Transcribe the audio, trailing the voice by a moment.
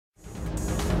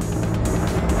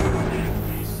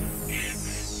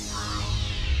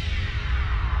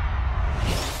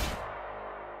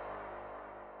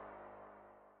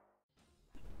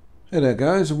Hey there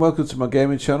guys, and welcome to my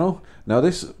gaming channel. Now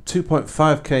this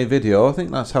 2.5K video, I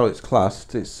think that's how it's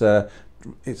classed. It's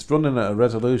running at a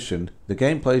resolution. The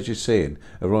gameplays you're seeing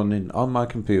are running on my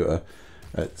computer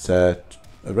at a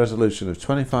resolution of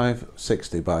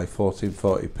 2560 by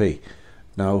 1440p.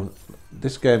 Now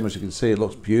this game, as you can see, it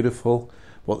looks beautiful.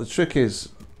 What the trick is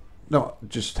not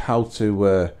just how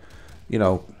to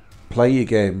play your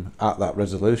game at that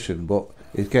resolution, but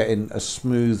it's getting a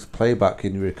smooth playback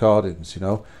in your recordings.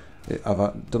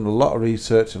 I've done a lot of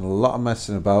research and a lot of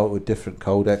messing about with different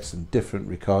codecs and different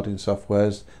recording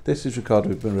softwares. This is recorded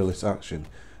with Mirrorless Action,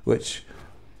 which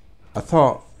I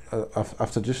thought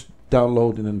after just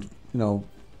downloading and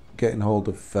getting hold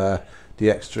of the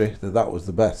X3 that was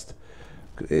the best.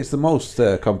 It's the most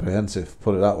comprehensive,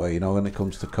 put it that way. When it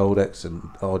comes to codecs and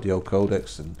audio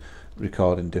codecs and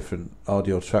recording different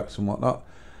audio tracks and whatnot.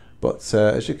 But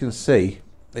as you can see,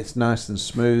 it's nice and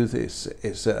smooth.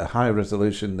 It's at a higher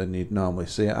resolution than you'd normally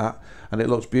see it at, and it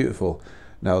looks beautiful.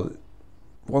 Now,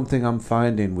 one thing I'm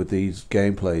finding with these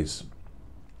gameplays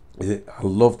is I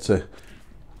love to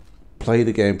play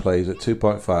the gameplays at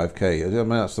 2.5K. I mean,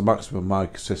 that's the maximum my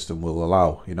system will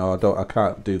allow. I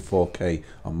can't do 4K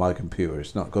on my computer.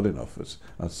 It's not good enough.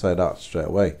 I'd say that straight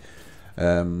away.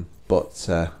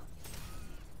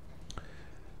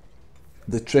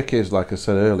 The trick is, like I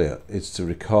said earlier, is to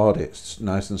record it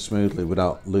nice and smoothly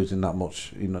without losing that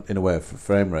much in a way of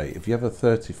frame rate. If you have a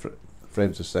 30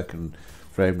 frames a second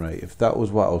frame rate, if that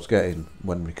was what I was getting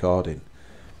when recording,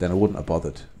 then I wouldn't have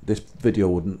bothered. This video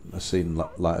wouldn't have seen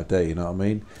light of day, you know what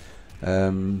I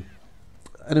mean?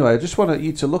 Anyway, I just want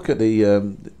you to look at the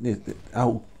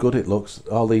how good it looks.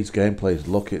 All these gameplays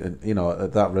look at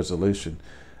that resolution.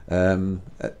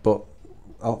 But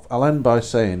I'll end by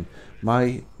saying,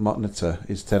 my monitor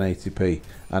is 1080p,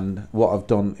 and what I've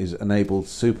done is enabled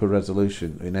super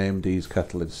resolution in AMD's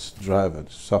Catalyst driver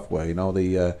software.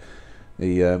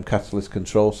 The Catalyst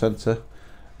Control Center.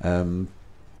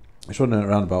 It's running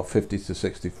around about 50 to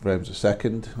 60 frames a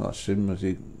second. That's him as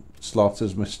he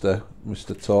slaughters Mr.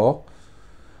 Tor.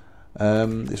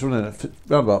 It's running at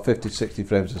around about 50 to 60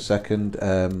 frames a second.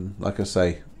 Like I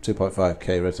say,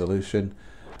 2.5K resolution.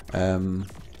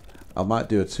 I might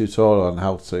do a tutorial on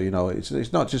how to,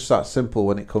 it's not just that simple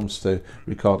when it comes to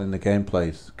recording the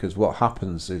gameplays, because what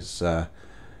happens is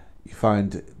you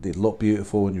find they look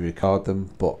beautiful when you record them,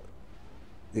 but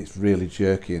it's really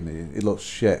jerky and it looks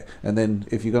shit. And then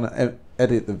if you're going to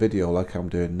edit the video like I'm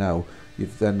doing now,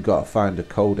 you've then got to find a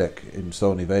codec in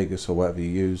Sony Vegas or whatever you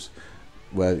use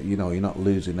where you're not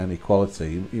losing any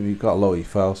quality. You've got to lower your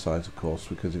file size, of course,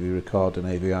 because if you record an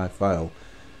AVI file,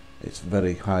 it's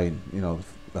very high,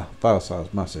 the file size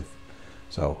is massive.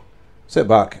 So sit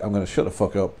back, I'm going to shut the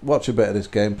fuck up, watch a bit of this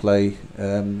gameplay.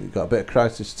 You've got a bit of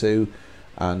Crysis 2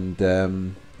 and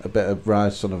a bit of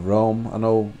Rise Son of Rome. I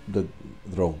know they're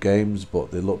all games,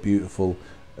 but they look beautiful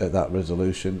at that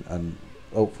resolution, and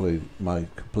hopefully my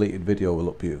completed video will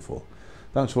look beautiful.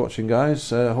 Thanks for watching,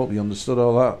 guys. I hope you understood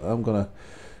all that. I'm going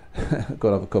to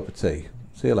go have a cup of tea.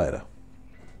 See you later.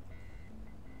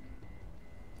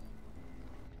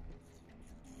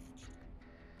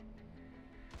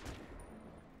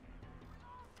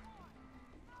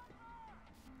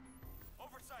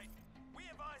 We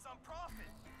have eyes on Prophet.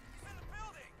 He's in the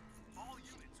building. All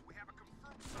units, we have a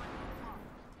confirmed sight on Prophet.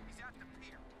 He's at the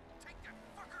pier. Take that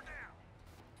fucker down.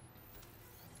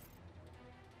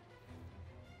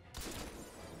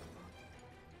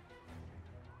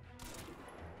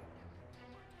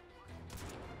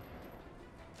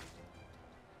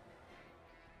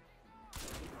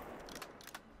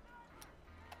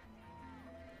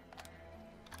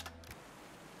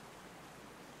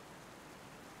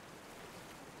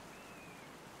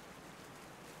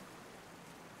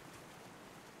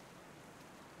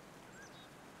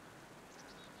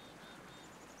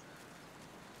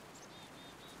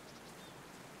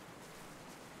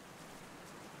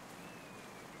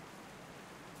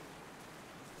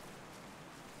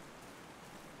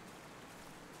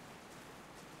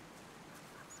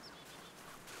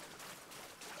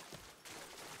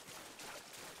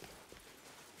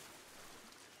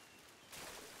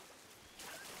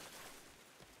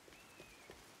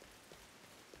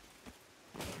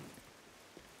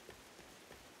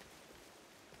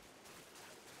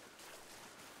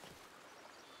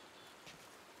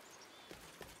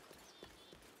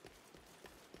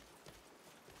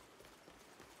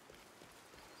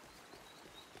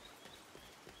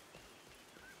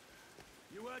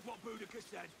 You heard what Boudica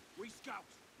said. We scout,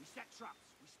 we set traps,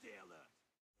 we stay alert.